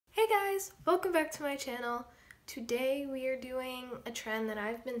guys, welcome back to my channel. Today we are doing a trend that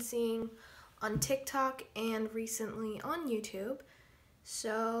I've been seeing on TikTok and recently on YouTube.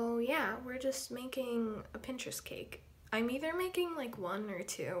 So yeah, we're just making a Pinterest cake. I'm either making like one or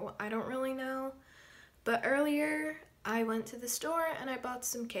two, I don't really know. But earlier I went to the store and I bought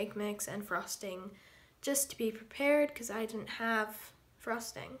some cake mix and frosting just to be prepared because I didn't have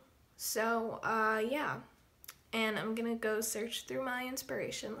frosting. So yeah. And I'm gonna go search through my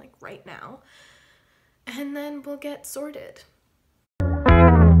inspiration like right now, and then we'll get sorted.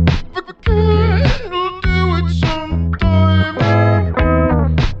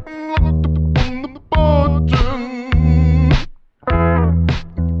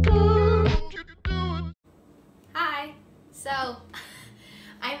 Hi, so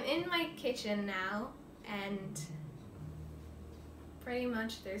I'm in my kitchen now, and pretty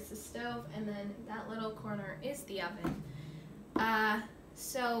much there's the stove, and then that little corner is the oven.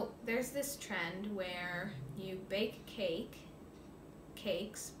 So there's this trend where you bake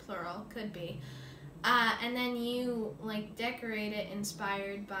cakes, plural, could be, and then you like decorate it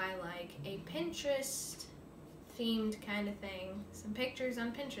inspired by like a Pinterest themed kind of thing, some pictures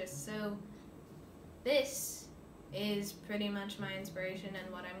on Pinterest. So this is pretty much my inspiration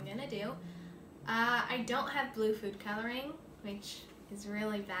and what I'm gonna do. I don't have blue food coloring, which is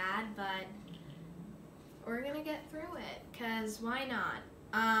really bad, but we're gonna get through it, cause why not?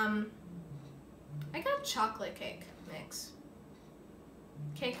 I got chocolate cake mix.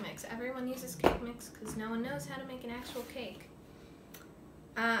 Everyone uses cake mix because no one knows how to make an actual cake.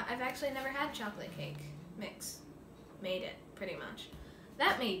 I've actually never had chocolate cake mix. Made it, pretty much.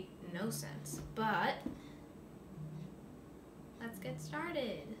 That made no sense, but let's get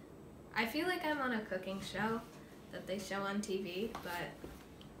started. I feel like I'm on a cooking show that they show on TV, but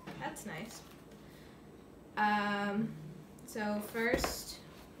that's nice. So first,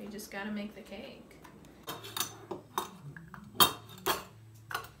 we just gotta make the cake.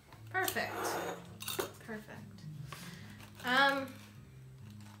 Perfect.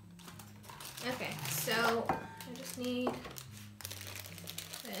 Okay, so I just need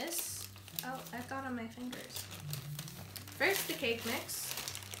this. Oh, I got on my fingers. First, the cake mix.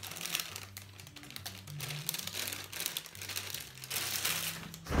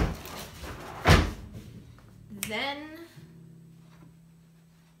 Then,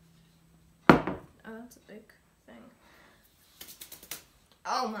 oh, that's a big thing.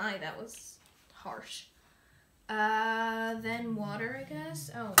 Oh my, that was harsh. Then water, I guess.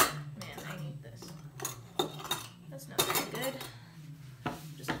 Oh man, I need this. That's not very good.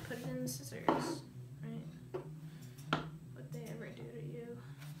 Just put it in the scissors, right? What'd they ever do to you?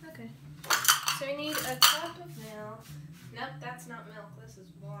 Okay. So I need a cup of milk. Nope, that's not milk, this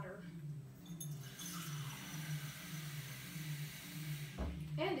is water.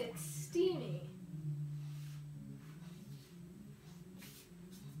 And it's steamy.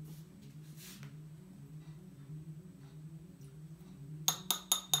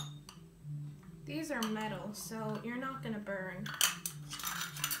 These are metal, so you're not gonna burn.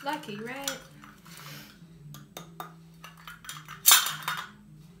 Lucky, right?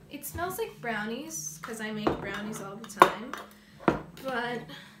 It smells like brownies, because I make brownies all the time. But,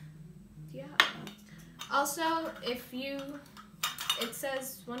 yeah. Also, it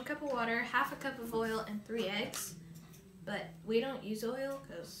says 1 cup of water, half a cup of oil, and 3 eggs. But we don't use oil,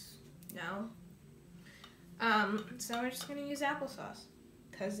 because no. So we're just gonna use applesauce,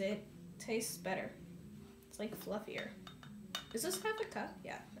 because it tastes better. It's like fluffier. Is this half a cup?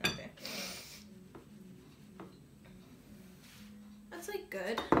 Yeah, okay. That's like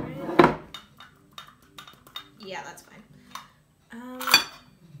good, right? Yeah, that's fine.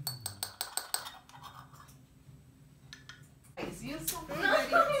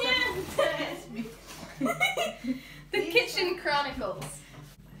 The Kitchen Chronicles.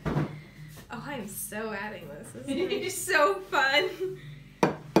 Oh, I'm so adding this. This is gonna be so fun.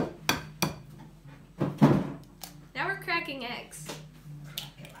 Now we're cracking eggs.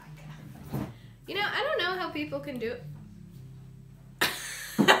 You know, I don't know how people can do it.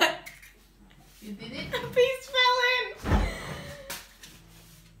 You did it? A piece fell in.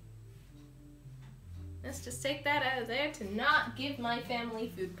 Let's just take that out of there to not give my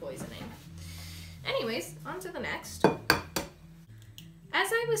family food poisoning. Anyways, on to the next.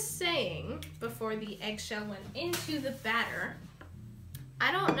 As I was saying before the eggshell went into the batter,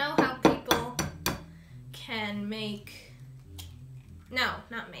 I don't know how people can make, no,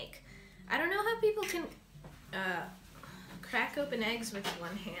 not make. I don't know how people can crack open eggs with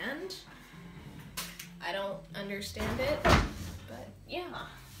one hand. I don't understand it, but yeah.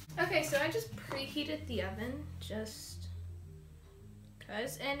 Okay, so I just preheated the oven just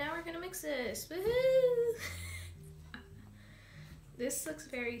guys. And now we're gonna mix this. Woohoo! This looks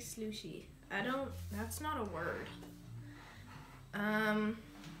very slooshy. That's not a word.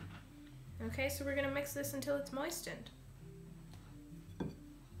 Okay, so we're gonna mix this until it's moistened.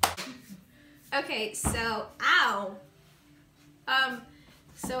 Okay, so, ow!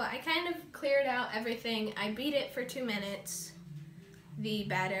 So I kind of cleared out everything. I beat it for 2 minutes, the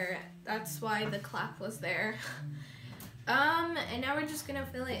batter. That's why the clap was there. And now we're just gonna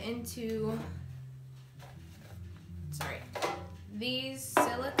fill it into, these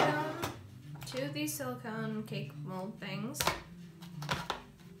silicone, 2 of these silicone cake mold things.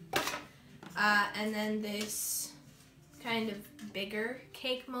 And then this kind of bigger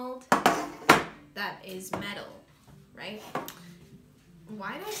cake mold that is metal, right?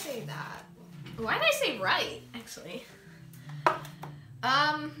 Why did I say that? Why did I say right, actually?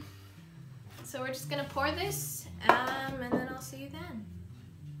 So we're just gonna pour this, and then I'll see you then.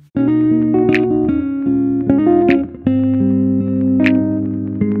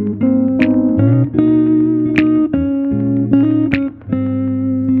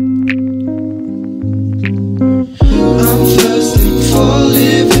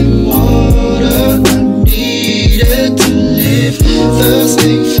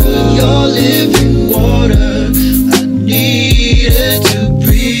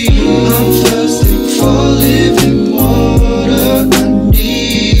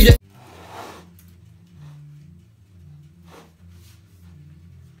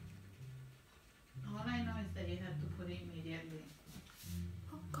 All I know is that you have to put it immediately.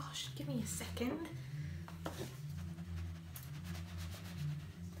 Oh gosh, give me a second.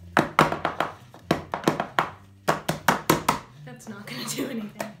 That's not gonna do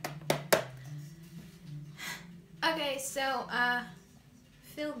anything. Okay, so,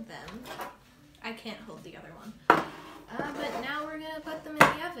 filled them. I can't hold the other one. But now we're gonna put them in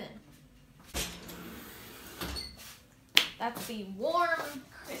the oven. That's the warm,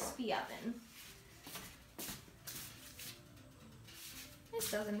 crispy oven.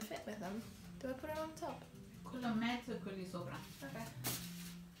 This doesn't fit with them. Do I put it on top? Quello mezzo e quelli sopra. Okay.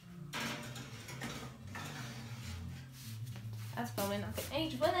 That's probably not gonna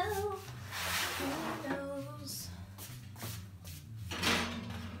age well. Who knows?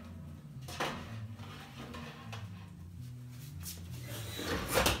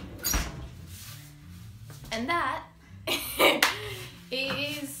 And that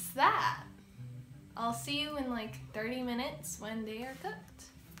is that. I'll see you in like 30 minutes when they are cooked.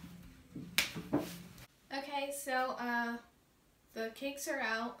 Okay, so the cakes are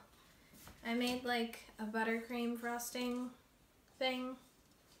out. I made like a buttercream frosting thing.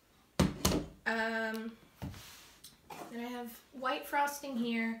 And I have white frosting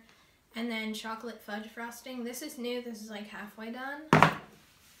here and then chocolate fudge frosting. This is new, this is like halfway done.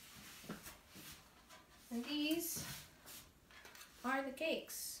 And these are the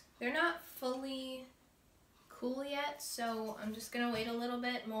cakes. They're not fully cool yet, so I'm just gonna wait a little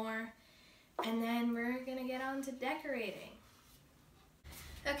bit more and then we're gonna get on to decorating.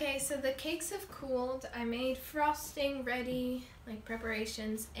 Okay, so the cakes have cooled. I made frosting ready, like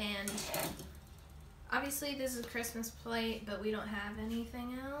preparations, and obviously this is a Christmas plate, but we don't have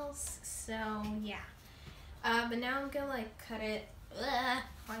anything else, so yeah. But now I'm gonna like cut it. Ugh,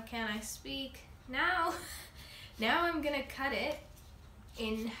 why can't I speak? Now I'm gonna cut it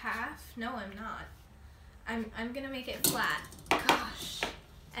in half. No, I'm not. I'm gonna make it flat. Gosh.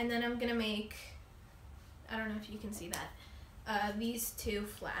 And then I'm gonna make, I don't know if you can see that, these 2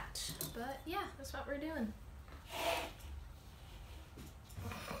 flat. But yeah, that's what we're doing.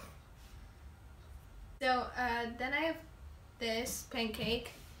 So then I have this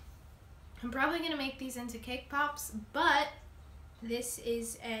pancake. I'm probably gonna make these into cake pops, but this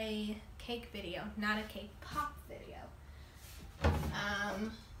is a cake video, not a cake pop video.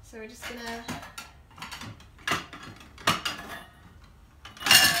 So we're just gonna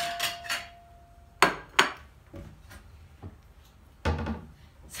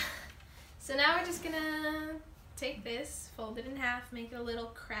So now we're just gonna take this, fold it in half, make it a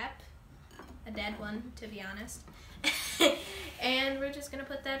little crepe, a dead one to be honest, and we're just gonna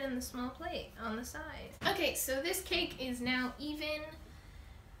put that in the small plate on the side. Okay, so this cake is now even.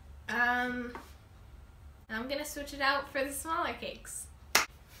 I'm gonna switch it out for the smaller cakes.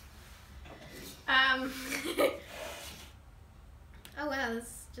 Oh wow, this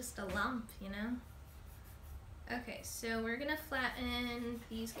is just a lump, you know? Okay, so we're gonna flatten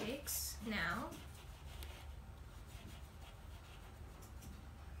these cakes now.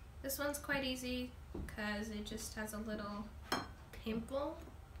 This one's quite easy because it just has a little pimple,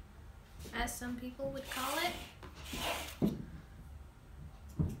 as some people would call it.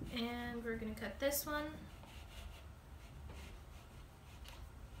 And we're gonna cut this one.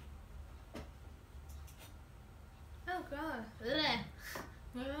 Oh god.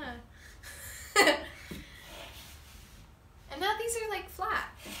 And now these are like flat.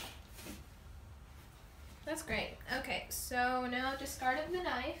 That's great. Okay, so now discard of the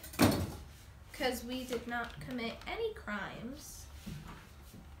knife, because we did not commit any crimes.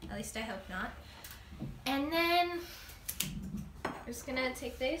 At least I hope not. And then we're just gonna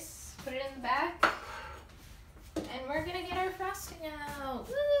take this, put it in the back, and we're gonna get our frosting out.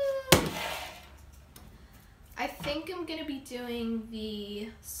 Woo! I think I'm gonna be doing the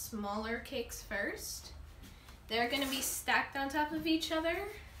smaller cakes first. They're gonna be stacked on top of each other.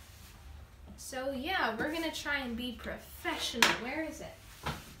 So yeah, we're gonna try and be professional. Where is it?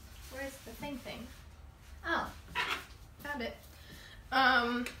 Where's the thing? Oh, found it.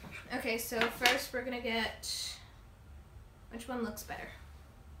 Okay, so first we're gonna get, which one looks better?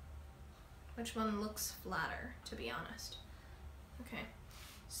 Which one looks flatter, to be honest? Okay,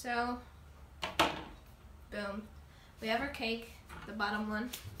 so, boom. We have our cake, the bottom one.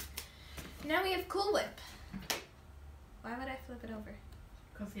 Now we have Cool Whip. Why would I flip it over?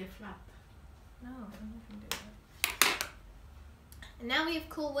 Because you're flat. No, I don't even do that. And now we have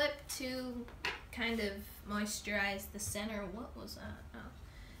Cool Whip to kind of moisturize the center. What was that? Oh,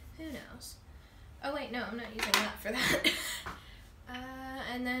 who knows? Oh wait, no, I'm not using that for that.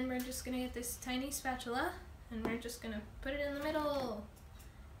 And then we're just gonna get this tiny spatula and we're just gonna put it in the middle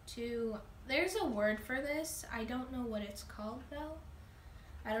there's a word for this. I don't know what it's called though.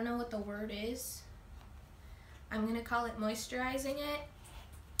 I don't know what the word is. I'm gonna call it moisturizing it,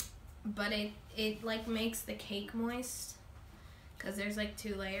 but it like makes the cake moist because there's like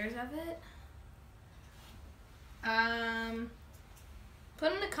 2 layers of it.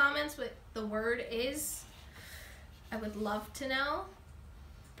 Put in the comments what the word is. I would love to know.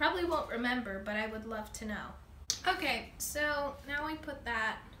 Probably won't remember, but I would love to know. Okay, so now we put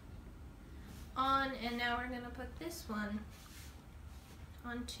that on, and now we're gonna put this one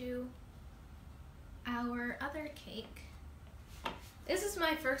onto our other cake. This is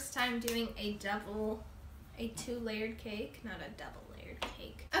my first time doing a 2-layered cake, not a double-layered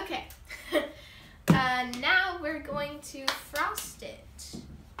cake. Okay, now we're going to frost it.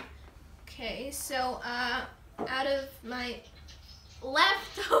 Okay, so out of my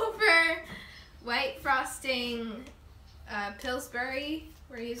leftover white frosting, Pillsbury,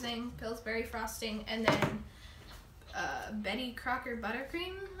 we're using Pillsbury frosting, and then Betty Crocker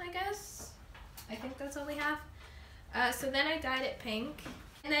buttercream, I guess. I think that's all we have. So then I dyed it pink,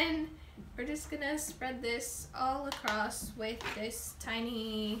 and then we're just gonna spread this all across with this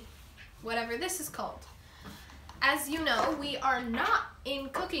tiny, whatever this is called. As you know, we are not in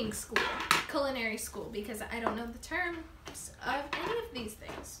cooking school, culinary school, because I don't know the terms of any of these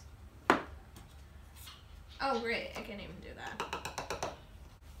things. Oh great, I can't even do that.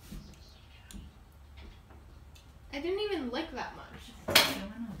 I didn't even lick that much.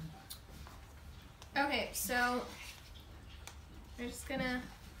 Okay, so we're just gonna,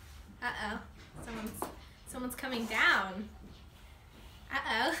 someone's coming down.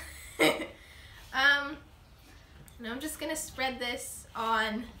 And I'm just gonna spread this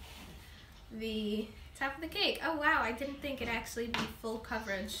on the top of the cake. Oh wow, I didn't think it'd actually be full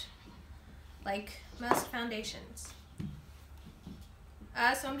coverage like most foundations.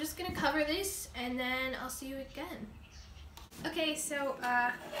 So I'm just gonna cover this and then I'll see you again. Okay, so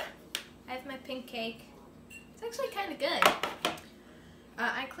I have my pink cake. It's actually kind of good.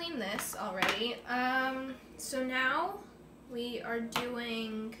 I cleaned this already. So now we are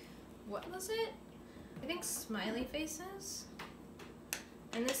doing, what was it? I think smiley faces.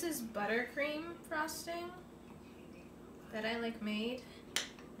 And this is buttercream frosting that I like made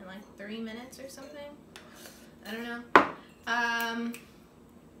in like 3 minutes or something. I don't know.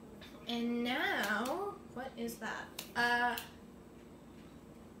 And now, what is that?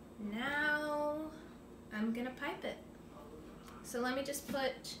 Now I'm gonna pipe it. So let me just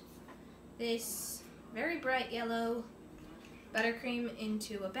put this very bright yellow buttercream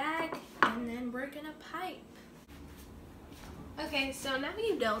into a bag, and then we're gonna pipe. Okay, so now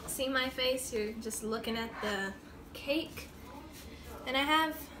you don't see my face, you're just looking at the cake. And I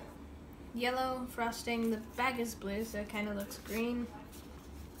have yellow frosting. The bag is blue, so it kind of looks green.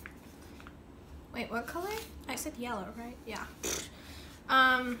 Wait, what color? I said yellow, right? Yeah.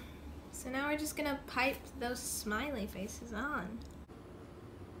 So now we're just gonna pipe those smiley faces on.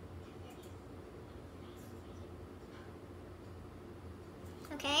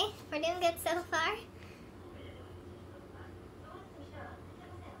 Okay, we're doing good so far.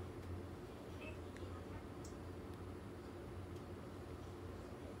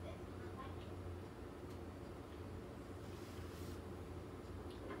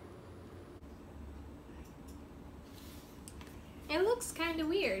 It looks kind of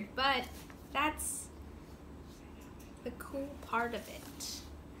weird, but that's the cool part of it.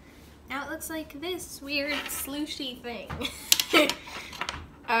 Now it looks like this weird slushy thing.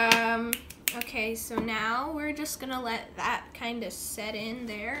 Okay, so now we're just gonna let that kind of set in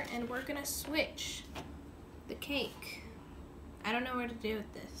there, and we're gonna switch the cake. I don't know what to do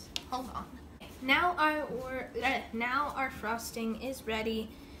with this. Hold on. Now our frosting is ready,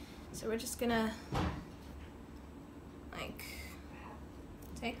 so we're just gonna like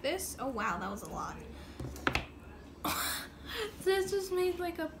take this. Oh wow, that was a lot. This just made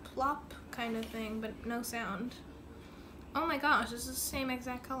like a plop kind of thing, but no sound. Oh my gosh, this is the same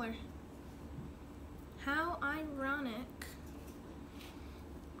exact color. How ironic.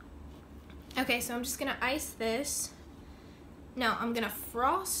 Okay, so I'm just gonna ice this. No, I'm gonna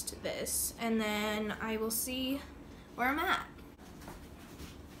frost this, and then I will see where I'm at.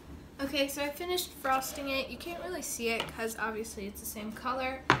 Okay, so I finished frosting it. You can't really see it because obviously it's the same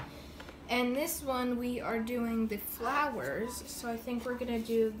color. And this one we are doing the flowers, so I think we're gonna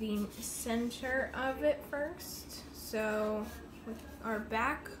do the center of it first. So with our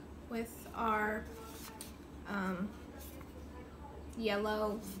back, with our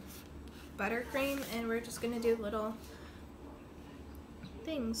yellow buttercream, and we're just gonna do little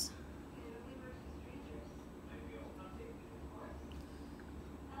things.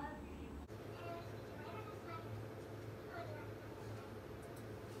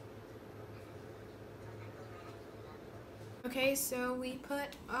 Okay, so we put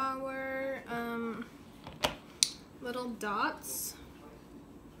our little dots,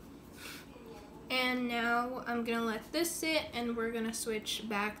 and now I'm gonna let this sit, and we're gonna switch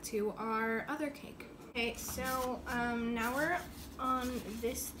back to our other cake. Okay, so now we're on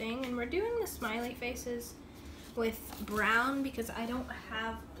this thing, and we're doing the smiley faces with brown because I don't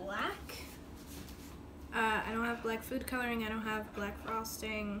have black. I don't have black food coloring, I don't have black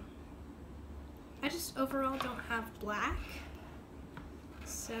frosting. I just overall don't have black.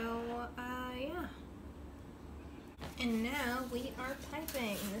 So, yeah. And now we are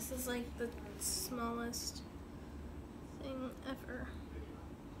piping. This is like the smallest thing ever.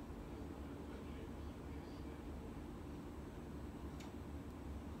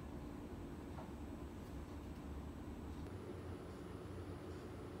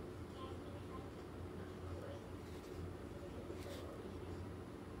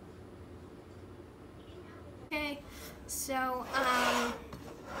 Okay, so,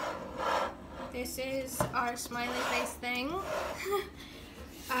 this is our smiley face thing.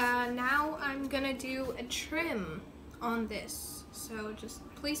 Now I'm gonna do a trim on this, so just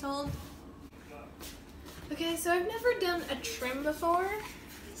please hold. Okay, so I've never done a trim before,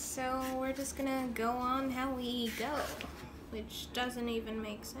 so we're just gonna go on how we go, which doesn't even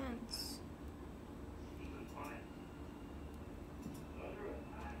make sense.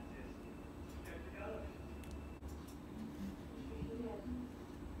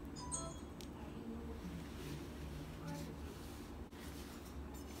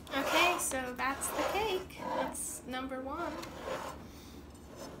 Okay, so that's the cake. That's number one.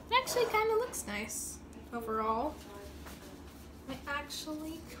 It actually kind of looks nice overall. I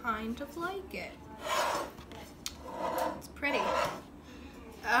actually kind of like it. It's pretty.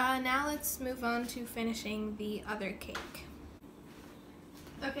 Now let's move on to finishing the other cake.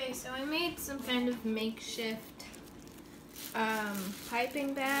 Okay, so I made some kind of makeshift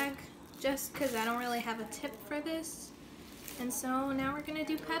piping bag just because I don't really have a tip for this. And so now we're gonna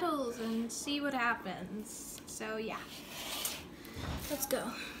do petals and see what happens. So yeah, let's go.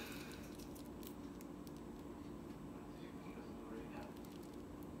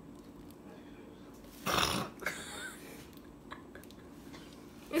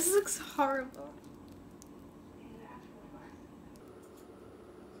 This looks horrible.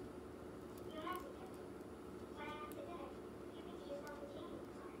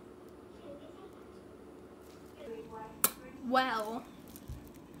 Well,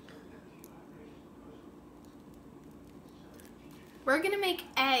 we're gonna make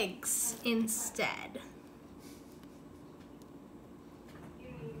eggs instead.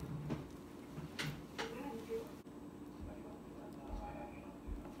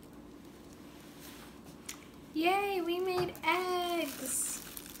 Yay, we made eggs!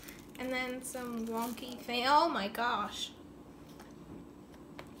 And then some wonky thing. Oh my gosh.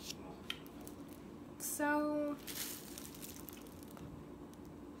 So,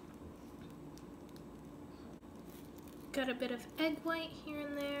 got a bit of egg white here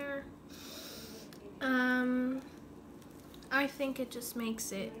and there. I think it just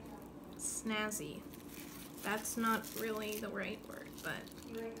makes it snazzy. That's not really the right word, but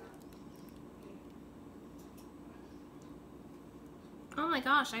Oh my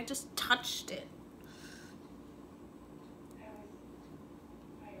gosh, I just touched it.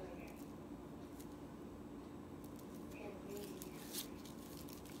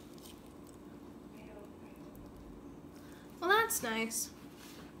 Well, that's nice.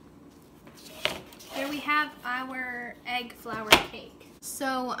 Here we have our egg flour cake.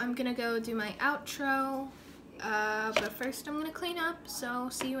 So I'm gonna go do my outro, but first I'm gonna clean up, so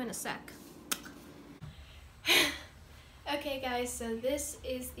see you in a sec. Okay guys, so this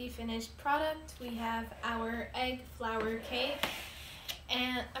is the finished product. We have our egg flour cake,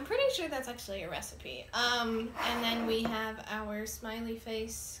 and I'm pretty sure that's actually a recipe. And then we have our smiley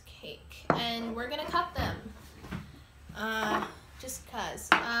face cake, and we're gonna cut them. Just cause.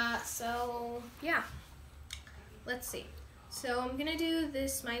 So yeah, let's see. So I'm gonna do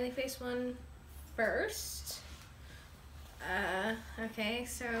this smiley face one first. Okay,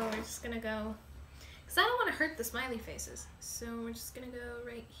 so we're just gonna go, because I don't want to hurt the smiley faces, so we're just gonna go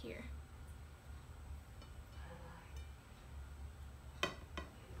right here.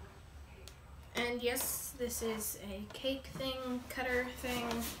 And yes, this is a cake thing, cutter thing.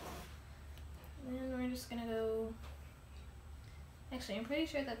 And we're just gonna go, actually I'm pretty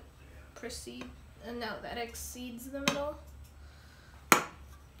sure that that exceeds the middle.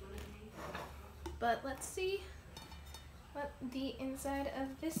 But let's see what the inside of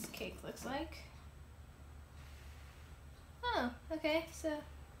this cake looks like. Oh, okay, so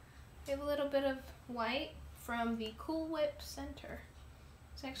we have a little bit of white from the Cool Whip center.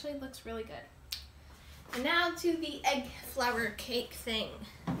 This actually looks really good. And now to the egg flour cake thing.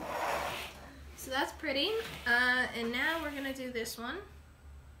 So that's pretty. And now we're gonna do this one.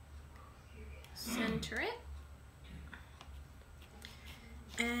 Center it.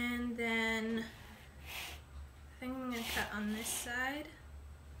 And then I think I'm gonna cut on this side.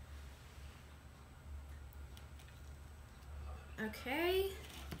 Okay.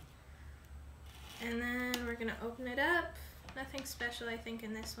 And then we're gonna open it up. Nothing special, I think,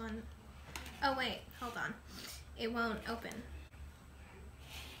 in this one. Oh wait, hold on. It won't open.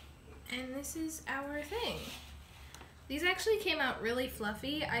 And this is our thing. These actually came out really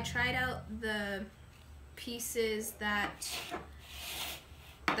fluffy. I tried out the pieces that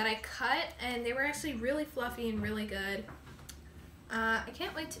I cut, and they were actually really fluffy and really good. I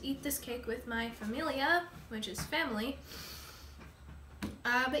can't wait to eat this cake with my familia, which is family.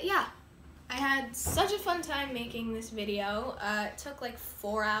 But yeah, I had such a fun time making this video. It took like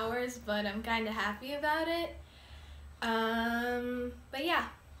 4 hours, but I'm kind of happy about it. But yeah,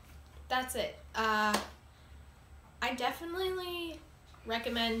 that's it. I definitely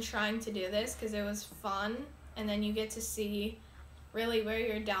recommend trying to do this because it was fun, and then you get to see really where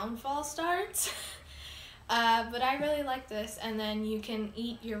your downfall starts. But I really like this, and then you can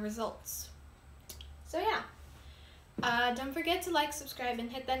eat your results. So yeah. Don't forget to like, subscribe, and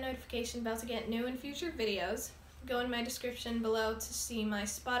hit that notification bell to get new and future videos. Go in my description below to see my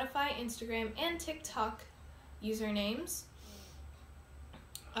Spotify, Instagram, and TikTok usernames.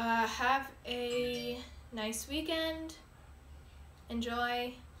 Have a nice weekend.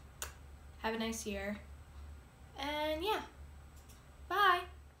 Enjoy. Have a nice year. And yeah. Bye.